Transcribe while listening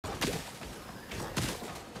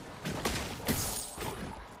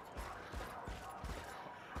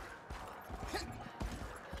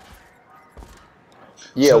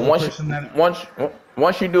Yeah, So the person that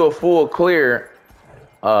once you do a full clear,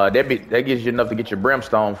 that gives you enough to get your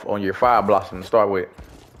brimstone on your fire blossom to start with.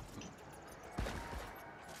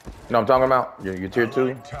 You know what I'm talking about? Your tier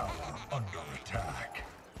 2. Under attack.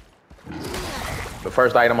 The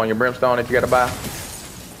first item on your brimstone that you gotta buy.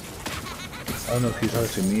 I don't know if you're talking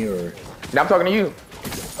to me or. Now I'm talking to you.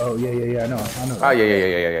 Oh yeah. I know. Oh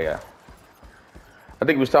yeah. I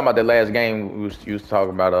think we was talking about that last game. You was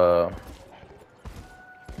talking about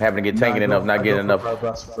having to get tanking enough, not getting enough. I go for 5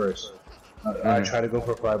 blossom first. I try to go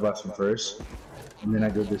for 5 blossom first, and then I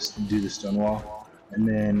go do the stone wall, and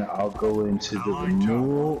then I'll go into the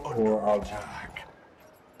renewal, or I'll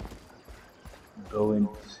go into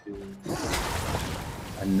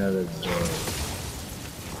another zone.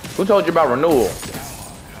 Who told you about renewal?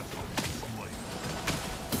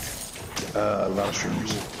 A lot of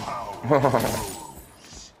streamers.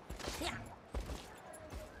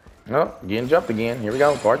 Oh, getting jumped again. Here we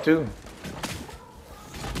go, part 2.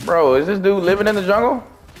 Bro, is this dude living in the jungle?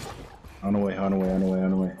 On the way.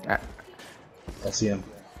 I see him.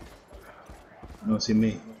 I don't see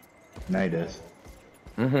me. Now he does.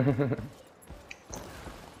 I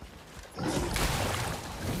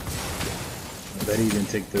bet he didn't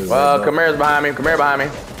take the. Well, Chimera's behind me. Chimera behind me.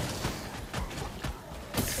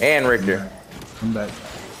 And Richter. Come back.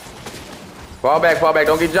 Fall back.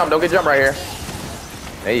 Don't get jumped right here.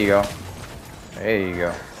 There you go.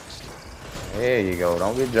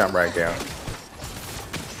 Don't get jumped right there.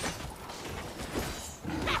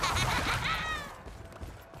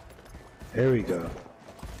 There we go.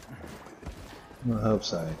 No help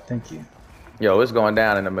side. Thank you. Yo, it's going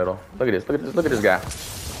down in the middle. Look at this guy.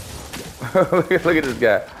 look at this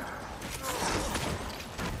guy.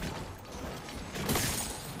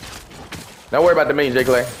 Don't worry about the minions, J.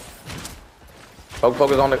 Clay.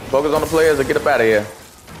 Focus on the players and get up out of here.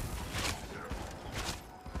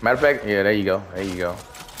 Matter of fact, yeah, there you go.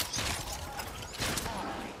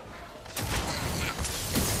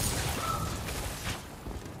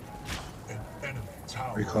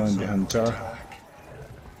 Recalling behind the tower.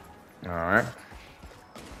 Alright.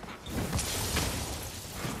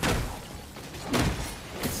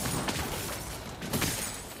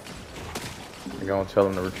 You're gonna tell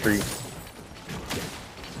him to retreat.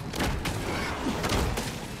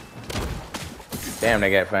 Damn,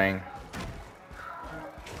 they got Fang.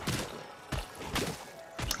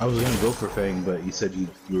 I was gonna go for Fang, but you said you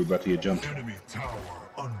were about to get jumped. Enemy tower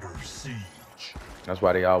under siege. That's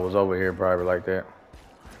why they all was over here probably like that.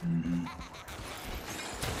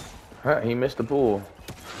 Huh, he missed the pool.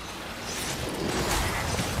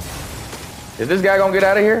 Is this guy gonna get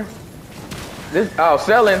out of here?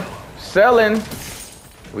 Selling.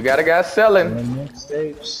 We got a guy selling.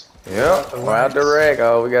 Mixtapes. Yep, out the rack.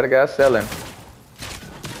 Oh, we got a guy selling.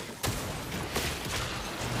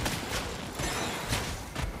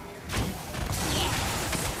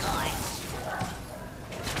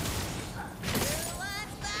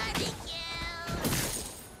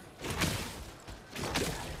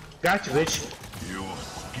 Gotcha, bitch. Your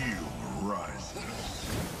skill rises.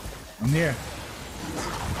 I'm here.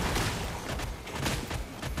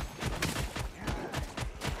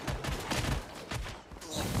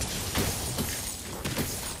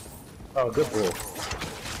 Oh, good pull.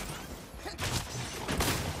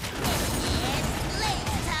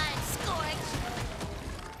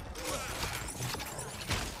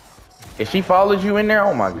 If she follows you in there,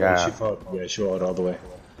 oh my god. Yeah, she followed all the way.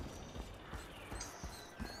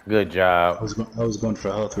 Good job. I was going for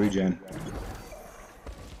health regen.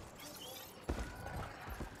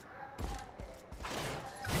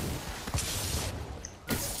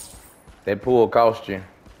 That pool cost you.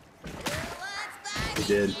 It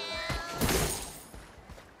did.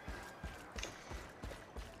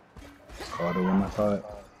 Caught it when I thought.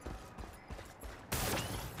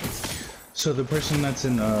 So the person that's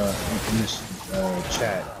in this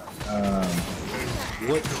chat,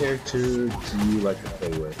 what character do you like to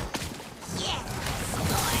play with?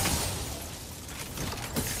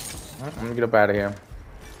 I'm gonna get up out of here.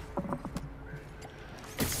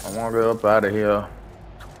 I wanna get up out of here.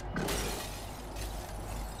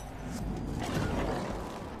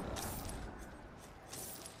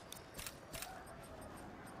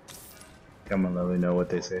 Come on, let me know what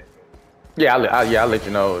they say. Yeah, I'll let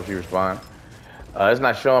you know if you respond. It's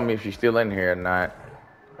not showing me if she's still in here or not.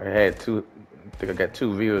 I think I got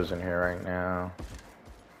 2 viewers in here right now.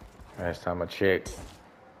 Last time I checked.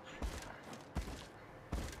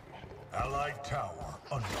 Allied tower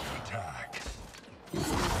under attack.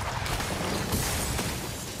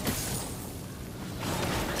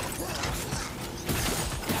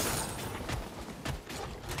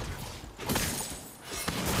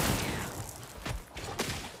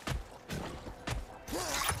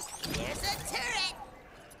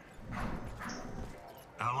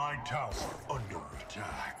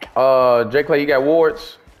 J. Clay, you got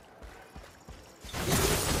wards?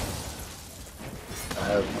 I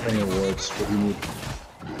have plenty of wards. What do you need?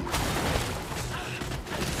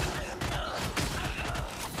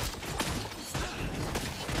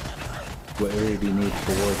 What area do you need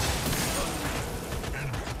for wards?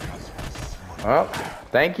 Oh,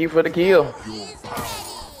 thank you for the kill.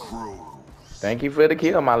 Thank you for the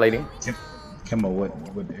kill, my lady. Cammo, what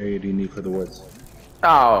area do you need for the wards?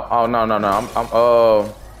 Oh, no.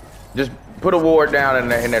 I'm just put a ward down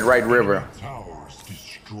in that right river.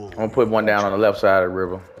 I'm gonna put one down on the left side of the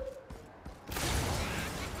river.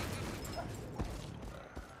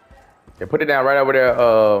 Yeah, put it down right over there,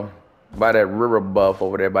 by that river buff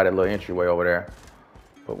over there, by that little entryway over there.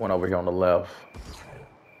 Put one over here on the left.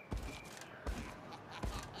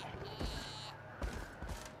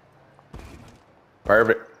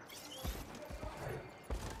 Perfect.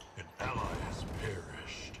 An ally has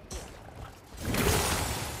perished.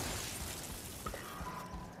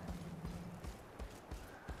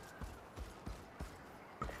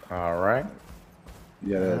 All right.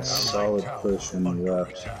 Yeah, that's solid push on the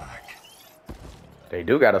left. Attack. They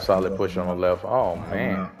do got a solid push on the left. Oh,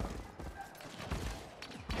 man.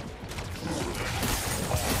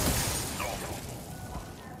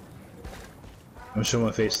 I'm showing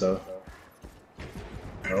my face though.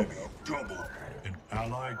 Enemy double. An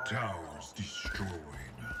allied tower is destroyed.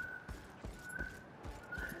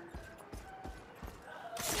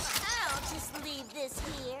 I'll just leave this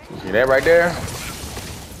here. See that right there?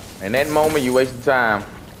 In that moment, you wasted time.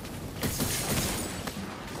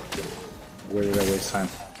 Where did I waste time?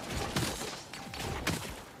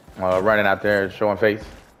 Running out there showing face.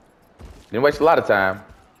 Didn't waste a lot of time.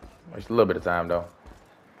 Waste a little bit of time though.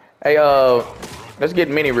 Hey, let's get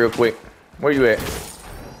Mini real quick. Where you at?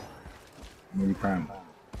 Mini prime.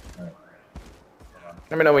 Alright.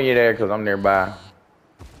 Let me know when you're there, cause I'm nearby.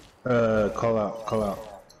 Call out.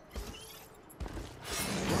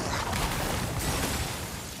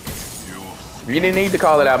 You didn't need to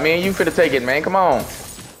call it out, man. You finna take it, man. Come on.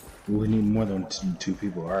 We need more than two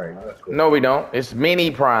people. Alright, let's go. No, we don't. It's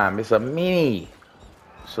Mini Prime. It's a mini.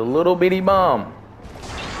 It's a little bitty bomb.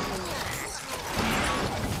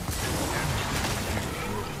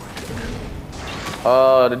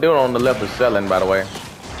 The dude on the left is selling, by the way.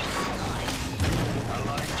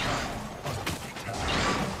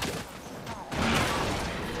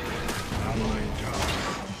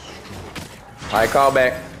 All right, call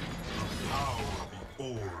back. The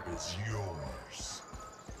orb is yours.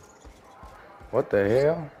 What the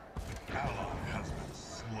hell? Ally has been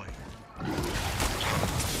slain.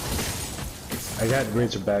 I got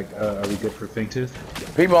Razorback. Are we good for Fangtooth?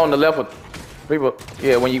 People on the left with people.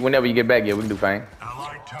 Yeah, whenever you get back, yeah, we can do Fang.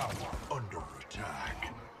 Allied tower under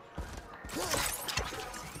attack.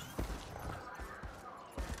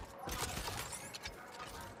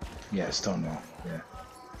 Yeah, Stonewall. Yeah.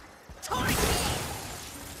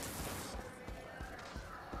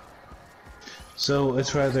 So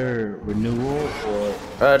it's rather renewal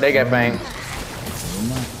or They got Fang.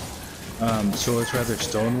 so it's rather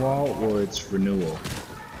Stonewall or it's renewal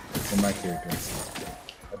for my character.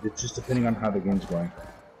 It's just depending on how the game's going.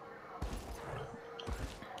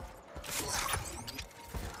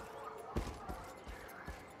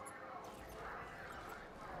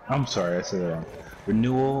 I'm sorry, I said that wrong.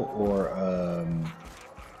 Renewal or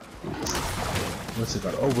what's it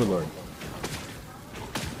called? Overlord.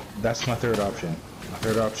 That's my third option. My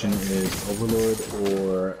third option is Overlord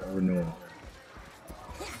or Renewal.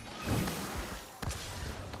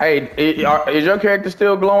 Hey, is your character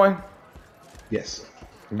still glowing? Yes.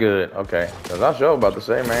 Good. Okay. Cause I was sure about to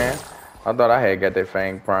say, man. I thought I had got that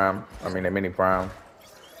Fang Prime. I mean, that Mini Prime.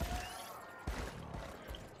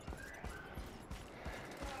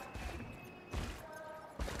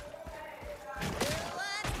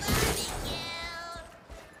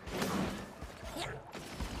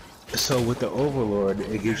 So with the Overlord,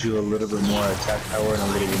 it gives you a little bit more attack power and a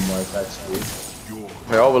little bit more attack speed.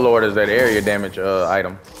 The Overlord is that area damage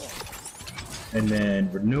item. And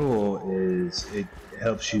then Renewal is, it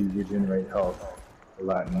helps you regenerate health a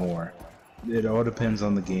lot more. It all depends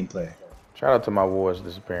on the gameplay. Shout out to my wards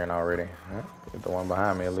disappearing already. Huh? Get the one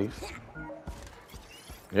behind me at least.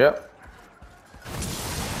 Yep.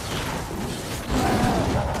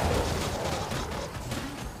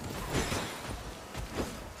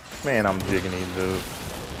 Man, I'm jigging these dudes.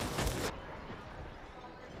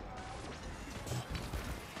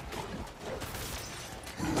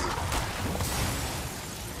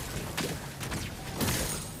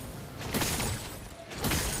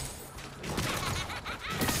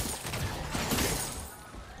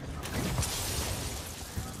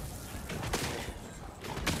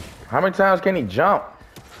 How many times can he jump?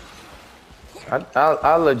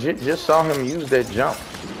 I legit just saw him use that jump.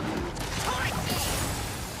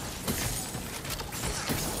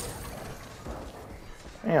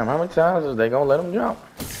 Damn, how many times is they gonna let him jump?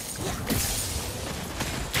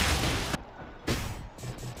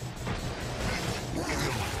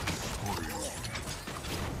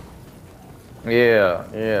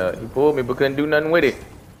 Yeah. He pulled me but couldn't do nothing with it.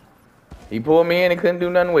 He pulled me in and couldn't do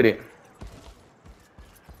nothing with it.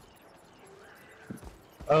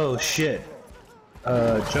 Oh shit.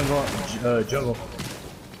 Jungle.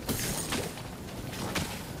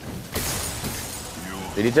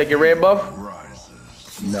 Did he take your red buff?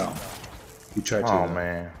 No. He tried to. Oh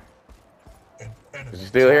man. Is he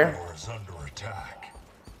still here?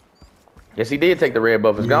 Yes, he did take the red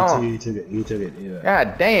buff. It's gone. He took it, yeah.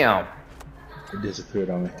 God damn. It disappeared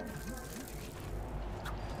on me.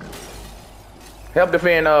 Help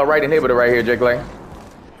defend right inhibitor right here, Jake Clay.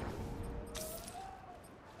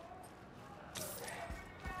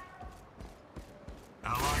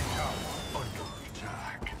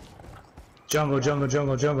 Jungle.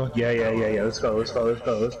 Yeah. Let's go,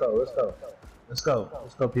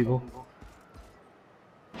 people.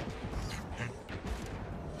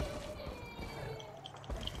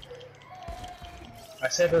 I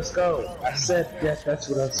said let's go. I said, yes, that's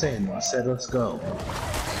what I'm saying. I said let's go.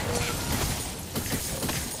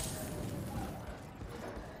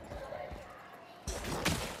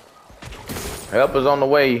 Help is on the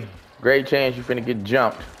way. Great chance you finna get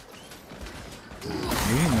jumped. No,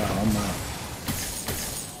 I'm not.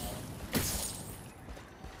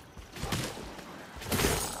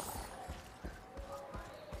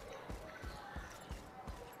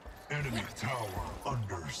 Enemy tower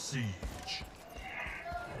under siege.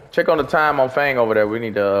 Check on the time on Fang over there. We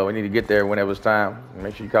need to get there whenever it's time.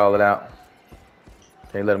 Make sure you call it out.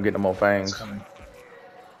 Can't let them get no more Fangs.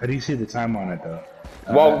 How do you see the time on it though?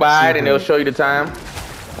 Walk by it and it'll show you the time.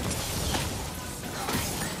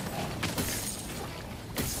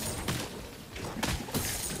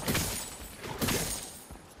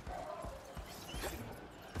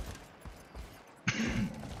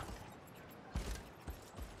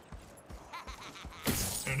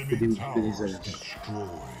 Enemy tower destroyed.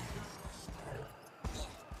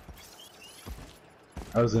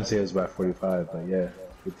 I was gonna say it was about 45, but yeah,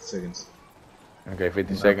 50 seconds. Okay,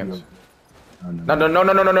 50 seconds. No.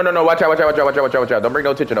 No. Watch out. Don't bring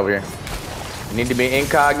no attention over here. You need to be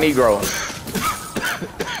incognito.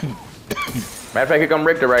 Matter of fact, here come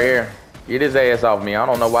Richter right here. Get his ass off me. I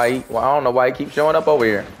don't know why he keeps showing up over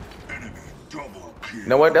here. You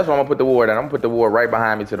know what? That's why I'm gonna put the ward in. I'm gonna put the ward right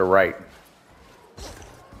behind me to the right.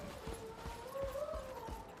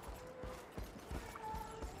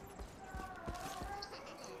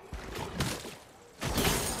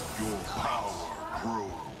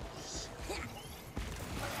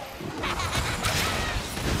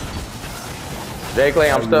 Jay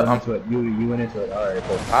Clay, I'm stuck. You went into it. All right.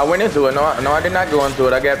 Cool. I went into it. No, I did not go into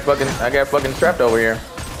it. I got fucking trapped over here.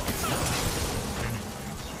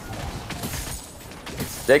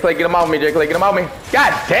 Jay Clay, get him off me. Jay Clay, get him off me.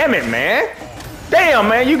 God damn it, man. Damn,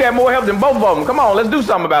 man, you got more help than both of them. Come on, let's do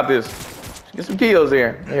something about this. Get some kills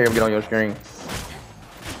here. Here, get on your screen.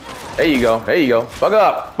 There you go. Fuck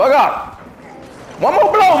up. One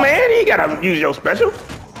more blow, man. You gotta use your special.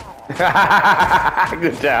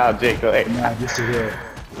 Good job, Jay Clay. Nah, just to hear.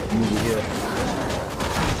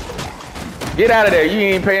 Get out of there. You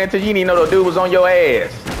ain't paying attention. You didn't know the dude was on your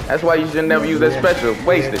ass. That's why you should never use that special.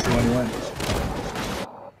 Waste it.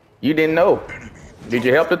 You didn't know. Did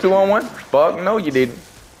you help the 2-on-1? Fuck, no, you didn't.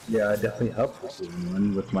 Yeah, I definitely helped with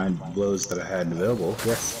 2-on-1 with my blows that I had available.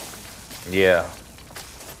 Yes. Yeah.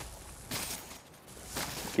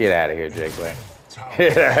 Get out of here, Jay Clay.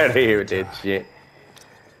 Get out of here with that shit.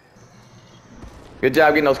 Good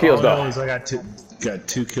job getting those kills, though. I got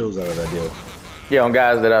two kills out of that deal. Yeah, on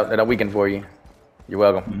guys that are weakened for you. You're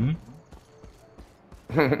welcome.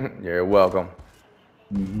 You're welcome.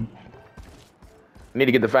 Need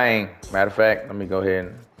to get the Fang. Matter of fact, let me go ahead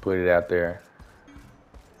and put it out there.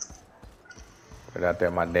 Put it out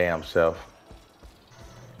there my damn self.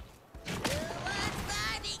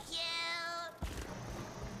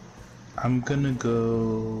 I'm gonna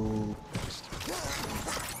go.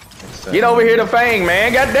 Get over here to Fang,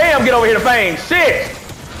 man. Goddamn, get over here to Fang. Shit!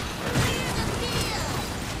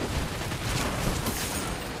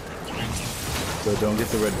 So don't get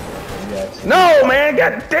the red. Yeah, no, man.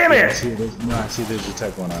 God damn it. I see there's a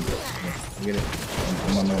tech one on it. Yeah, get it.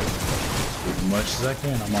 I'm on the way. As much as I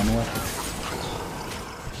can, I'm on the way.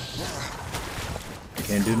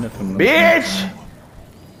 Can't do nothing. Bitch!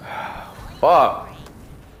 Fuck.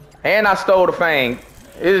 And I stole the Fang.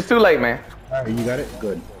 It's too late, man. All right, you got it.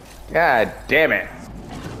 Good. God damn it.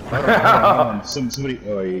 Hold on. Somebody.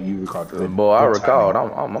 Oh, yeah, you recalled. Good. Boy, I Good recalled.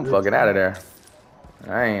 timing. I'm Good fucking out of timing.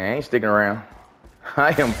 there. I ain't sticking around. I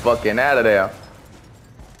am fucking out of there.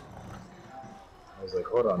 I was like,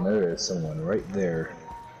 hold on, there is someone right there.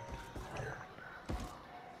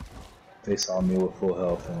 They saw me with full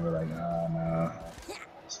health and were like, nah,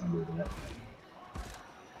 let's not do that.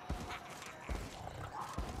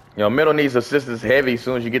 Yo, middle needs assistance heavy as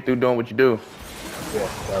soon as you get through doing what you do. Yeah,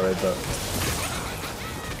 that right there.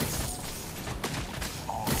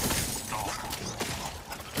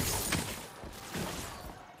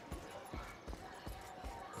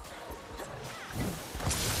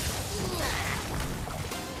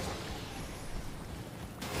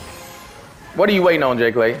 What are you waiting on,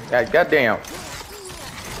 J. Clay? God damn. Hey,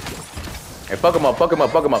 fuck him up, fuck him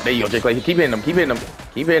up, fuck him up. There you go, J. Clay. Keep hitting him, keep hitting him,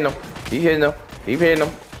 keep hitting him, keep hitting him, keep hitting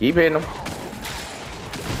him, keep hitting him.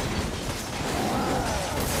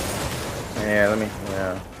 Yeah, let me,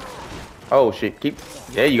 yeah. Oh, shit,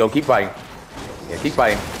 there you go, keep fighting. Yeah, keep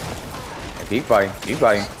fighting. Yeah, keep fighting, keep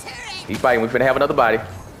fighting. Keep fighting, we finna have another body.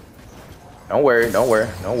 Don't worry, don't worry,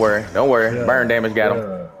 don't worry, don't worry. Yeah, Burn damage got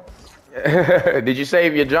him. Did you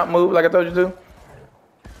save your jump move like I told you to?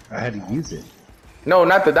 I had to use it. No,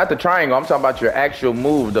 not the triangle. I'm talking about your actual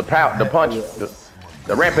move, the punch,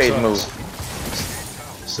 the rampage move.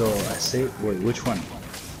 So I say, wait, which one?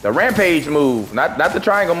 The rampage move, not the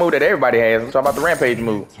triangle move that everybody has. I'm talking about the rampage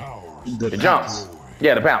move. The jumps.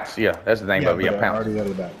 Yeah, the pounce. Yeah, that's the name of it. Yeah, I pounce. already got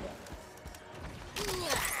it back.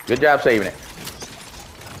 Good job saving it.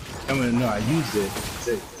 I mean, no, I used it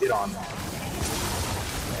to get on that.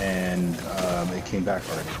 And it came back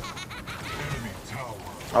already.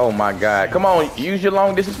 Oh my God! Come on, use your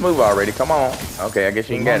long distance move already. Come on. Okay, I guess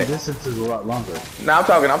you can get it. Long distance is a lot longer. No, I'm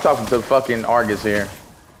talking to the fucking Argus here.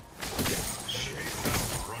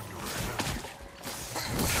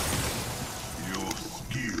 Your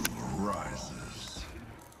skill rises.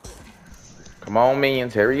 Come on,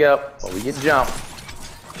 minions, hurry up, or we get jumped.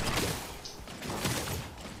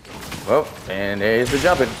 Oh, and there's the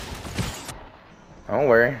jumping. Don't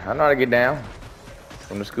worry, I know how to get down.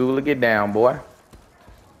 From the school to get down, boy.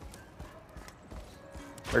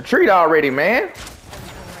 Retreat already, man.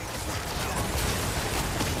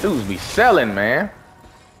 Dudes be selling, man.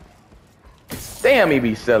 Damn, he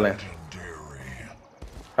be selling.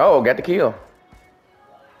 Oh, got the kill.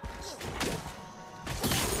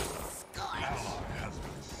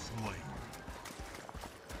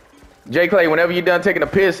 J. Clay, whenever you're done taking a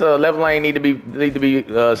piss, left lane need to be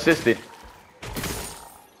assisted.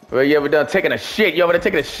 Well, you ever done taking a shit? You ever done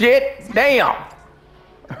taking a shit? Damn.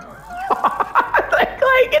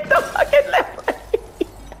 Clay, get the fucking left lane.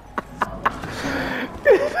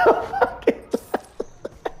 Get the fucking left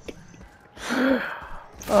lane.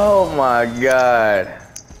 Oh my God.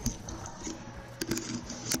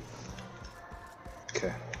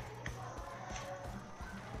 Okay.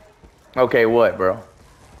 Okay, what, bro?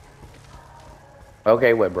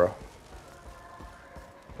 Okay, what, bro?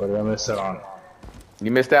 What did I miss out on? You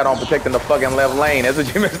missed out on protecting the fucking left lane. That's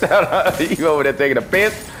what you missed out on. You over there taking a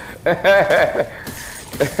piss? I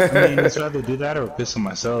mean, it's rather do that or piss on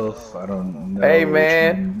myself. I don't know. Hey,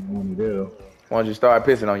 man. Which one you want to do. Why don't you start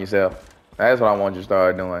pissing on yourself? That's what I want you to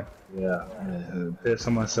start doing. Yeah, piss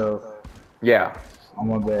on myself, Yeah. on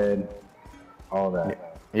my bed, all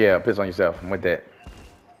that. Yeah, piss on yourself. I'm with that.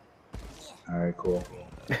 All right, cool.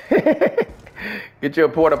 Get your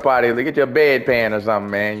porta potty. Get your bedpan or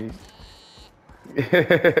something, man.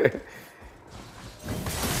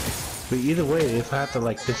 But either way, if I have to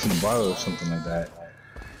like piss in a bottle or something like that,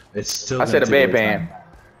 it's still. I said a gonna take away bedpan. time.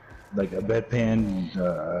 Like a bedpan,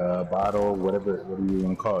 a bottle, whatever you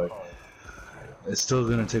want to call it. It's still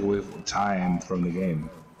gonna take away time from the game.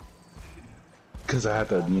 Cause I have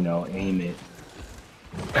to, aim it.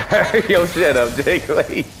 Yo, shut up, Jake.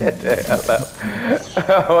 Lee. Shut the hell up.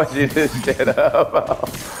 I want you to shut up.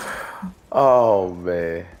 Oh,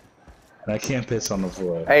 man. And I can't piss on the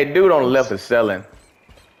floor. Hey, dude on the left is selling.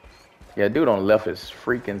 Yeah, dude on the left is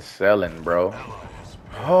freaking selling, bro.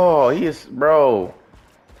 Oh, he is, bro.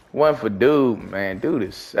 One for dude, man. Dude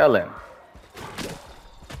is selling.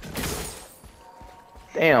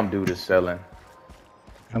 Damn, dude is selling.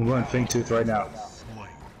 I'm going Fang Tooth right now.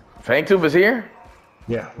 Fangtooth is here?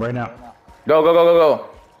 Yeah, right now. Go, go, go, go, go.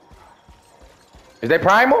 Is that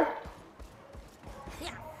primal?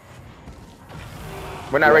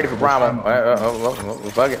 We're not ready for primal.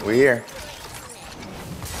 Fuck it, we're here.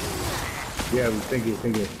 Yeah, we think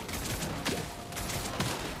it.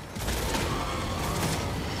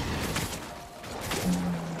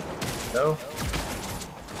 No?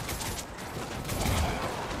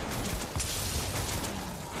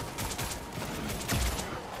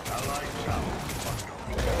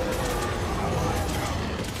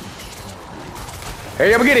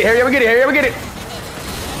 Hurry up and get it. Hurry up and get it. Hurry up and get it.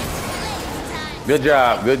 Good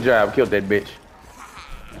job. Good job. Killed that bitch.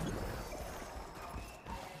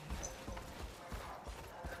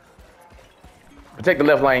 Protect the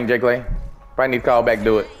left lane, Jake Lane. Probably need to call back,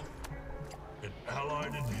 do it.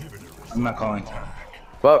 I'm not calling.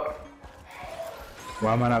 Fuck.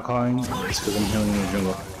 Why am I not calling? It's because I'm healing in the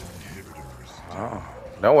jungle. Oh.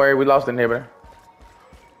 Don't worry, we lost the inhibitor.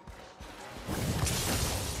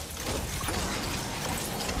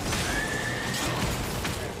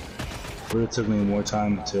 It would have took me more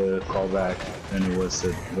time to call back than it was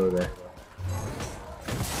to go there.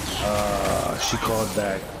 She called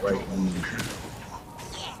back right when.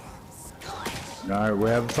 Alright, we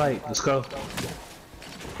have a fight. Let's go.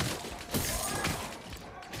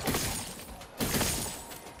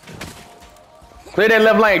 Clear that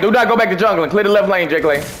left lane. Do not go back to jungle and clear the left lane, Jake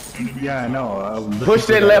Lane. Yeah, I know. Push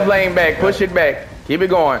that left lane back. Push it back. Keep it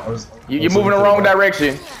going. You're moving the wrong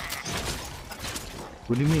direction.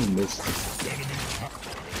 What do you mean?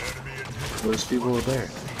 There's people over there.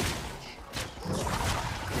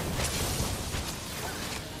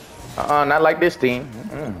 Not like this team.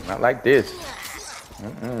 Not like this.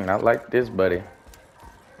 Not like this, buddy.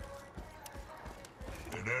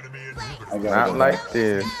 Not like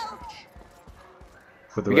this.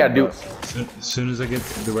 For the we gotta do. As soon as I get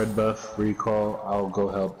the red buff recall, I'll go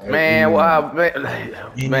help. Man, wow,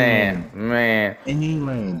 man. Any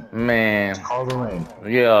lane. Man. Call the lane.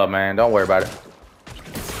 Yeah, man. Don't worry about it.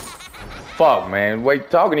 Fuck, man.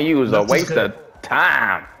 Wait, talking to you is a waste of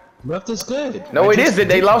time. Left is good. No, it isn't.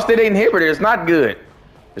 They lost their inhibitor. It's not good.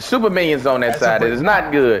 The super minions on that side. It is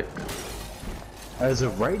not good. As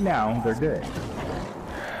of right now, they're good.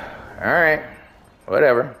 All right.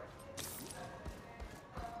 Whatever.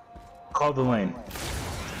 Call the lane.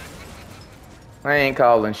 I ain't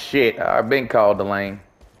calling shit. I've been called the lane.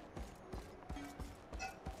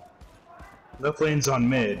 Left lane's on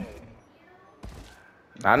mid.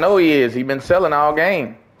 I know he is. He been selling all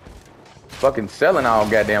game. Fucking selling all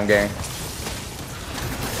goddamn game.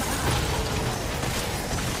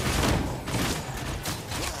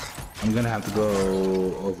 I'm gonna have to go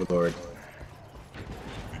Overlord.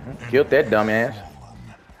 Killed that dumbass.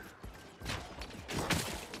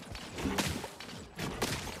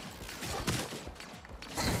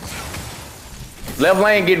 Left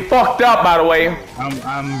lane getting fucked up, by the way.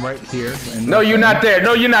 I'm right here. No, you're not there.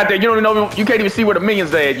 No, you're not there. You don't even know. You can't even see where the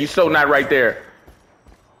minions are at. You so not right there.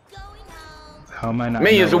 How am I not?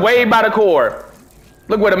 Minions are way by the core.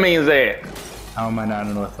 Look where the minions at. How am I not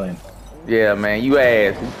in left lane? Yeah, man, you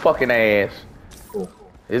ass. You fucking ass. Cool.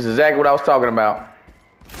 This is exactly what I was talking about.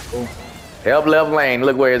 Cool. Help left lane.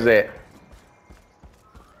 Look where it's at.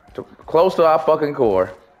 Close to our fucking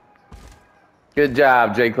core. Good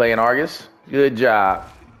job, J. Clay and Argus. Good job.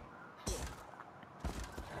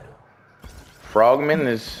 Frogman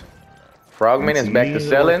is back to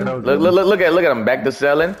selling. Look at him back to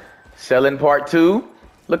selling. Selling part 2.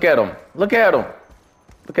 Look at him. Look at him.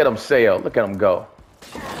 Look at him sail. Look at him go.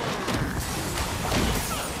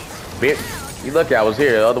 Bitch, you lucky I was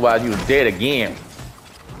here. Otherwise, you was dead again.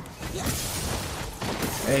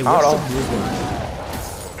 Hey, what's the blue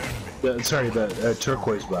one? Sorry, the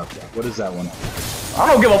turquoise buff. What is that one? I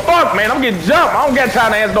don't give a fuck, man. I'm getting jumped. I don't got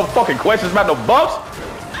time to answer no fucking questions about no buffs.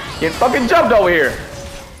 Getting fucking jumped over here.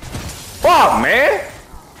 Fuck, man.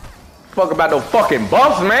 Fuck about no fucking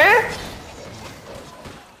buffs, man.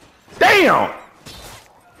 Damn.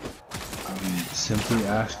 I'm simply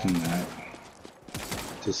asking that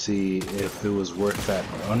to see if it was worth that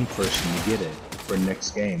one person to get it for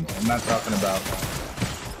next game. I'm not talking about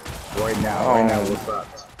right now. Right now we're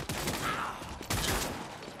fucked.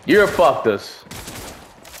 You're fucked us.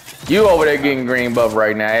 You over there getting green buff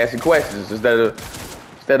right now, asking questions instead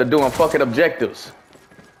of doing fucking objectives.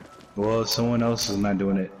 Well, someone else is not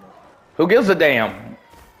doing it. Who gives a damn?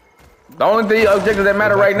 The only thing objectives that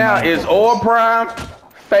matter right now is Ore Prime,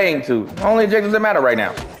 Fang 2. The only objectives that matter right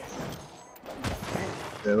now.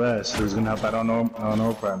 Say less. Who's gonna help out on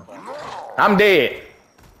Ore Prime? I'm dead.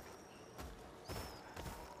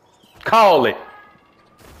 Call it.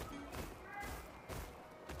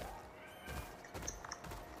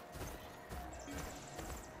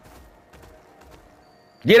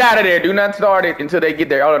 Get out of there. Do not start it until they get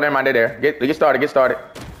there. Oh, never mind. They're there. Get started. Get started.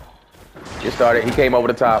 Get started. He came over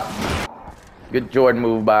the top. Good Jordan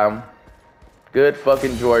move by him. Good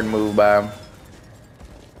fucking Jordan move by him.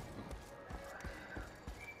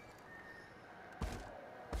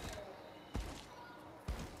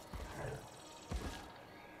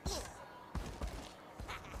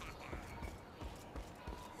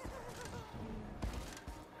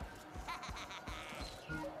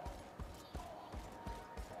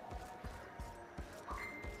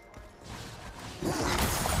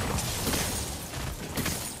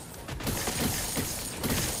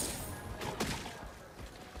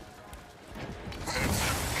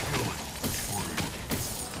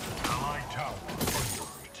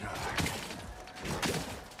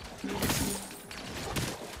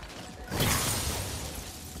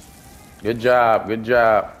 Good job. Good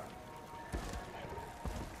job.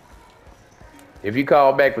 If you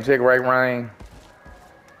call back, protect right lane.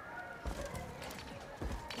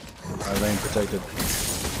 Right lane protected.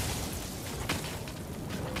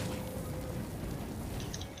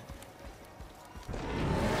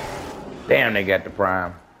 Damn, they got the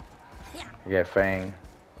prime. You got Fang.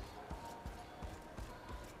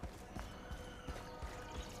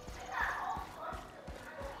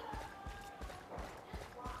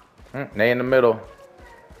 They in the middle.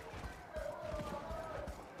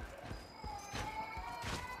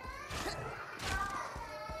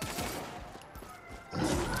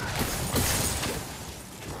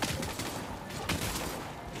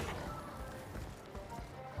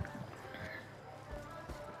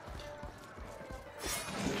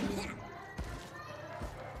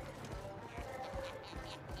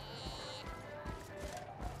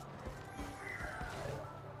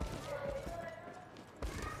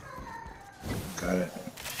 Got it.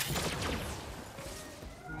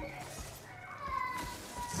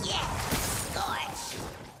 Yeah, Scorch.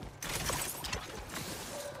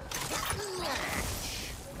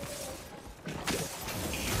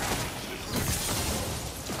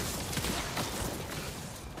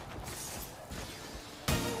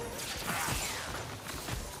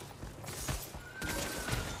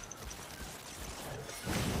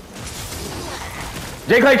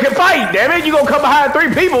 J. Clay can fight, damn it! You gonna come behind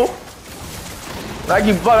 3 people? Like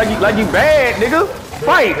you bad, nigga.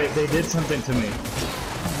 Fight. They did something to me.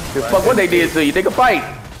 The fuck what they did to you? Nigga, fight.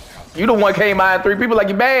 You the one came behind 3 people like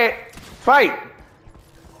you bad. Fight.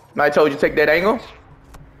 I told you take that angle.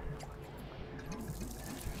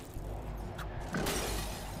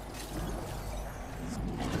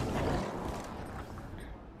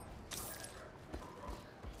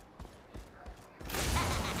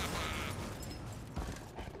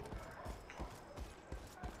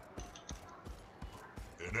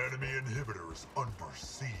 An enemy inhibitor is under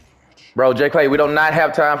siege. Bro, J. Clay, we do not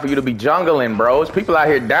have time for you to be jungling, bro. It's people out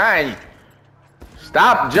here dying.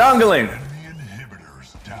 Stop jungling. Enemy inhibitor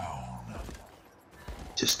is down.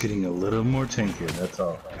 Just getting a little more tankier, that's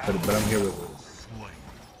all. But I'm here with it. Slain.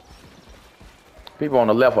 People on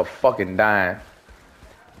the left are fucking dying.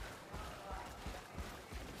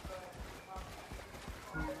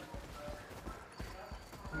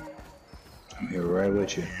 I'm here right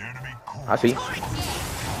with you. The enemy core I see.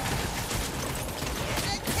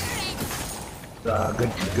 Good.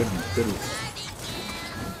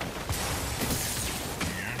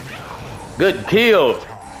 Good kill.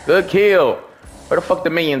 Good kill. Where the fuck the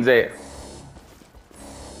minions at?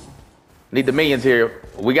 Need the minions here.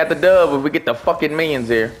 We got the dub if we get the fucking minions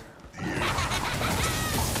here.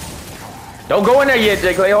 Don't go in there yet,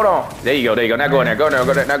 J. Clay. Hold on. There you go. There you go. Now go in there. Go in there.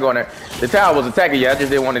 Go in there. Now go in there. The tower was attacking you. I just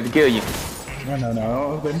didn't want it to kill you.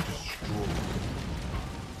 No. Good.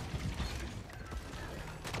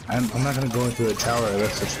 I'm not gonna go into the tower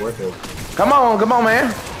unless it's worth it. Come on,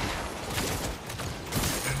 man.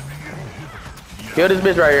 Kill this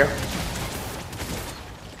bitch right here.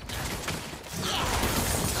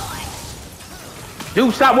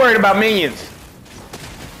 Dude, stop worrying about minions.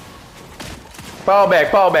 Fall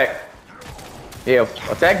back. Yeah,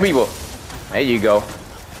 attack people. There you go.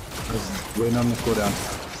 Waiting on the cooldown.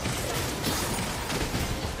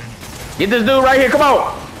 Get this dude right here, come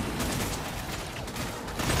on.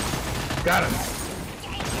 Got him.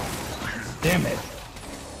 Damn it.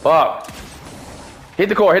 Fuck. Hit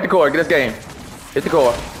the core, get this game. Hit the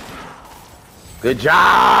core. Good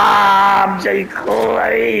job, J.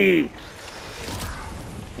 Clay.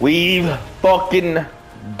 We've fucking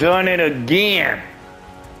done it again.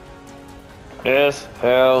 That's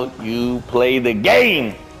how you play the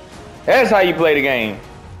game. That's how you play the game.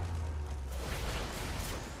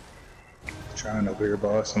 Trying over here,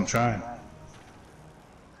 boss. I'm trying.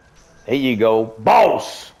 There you go,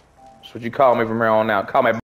 boss. That's what you call me from here on out. Call me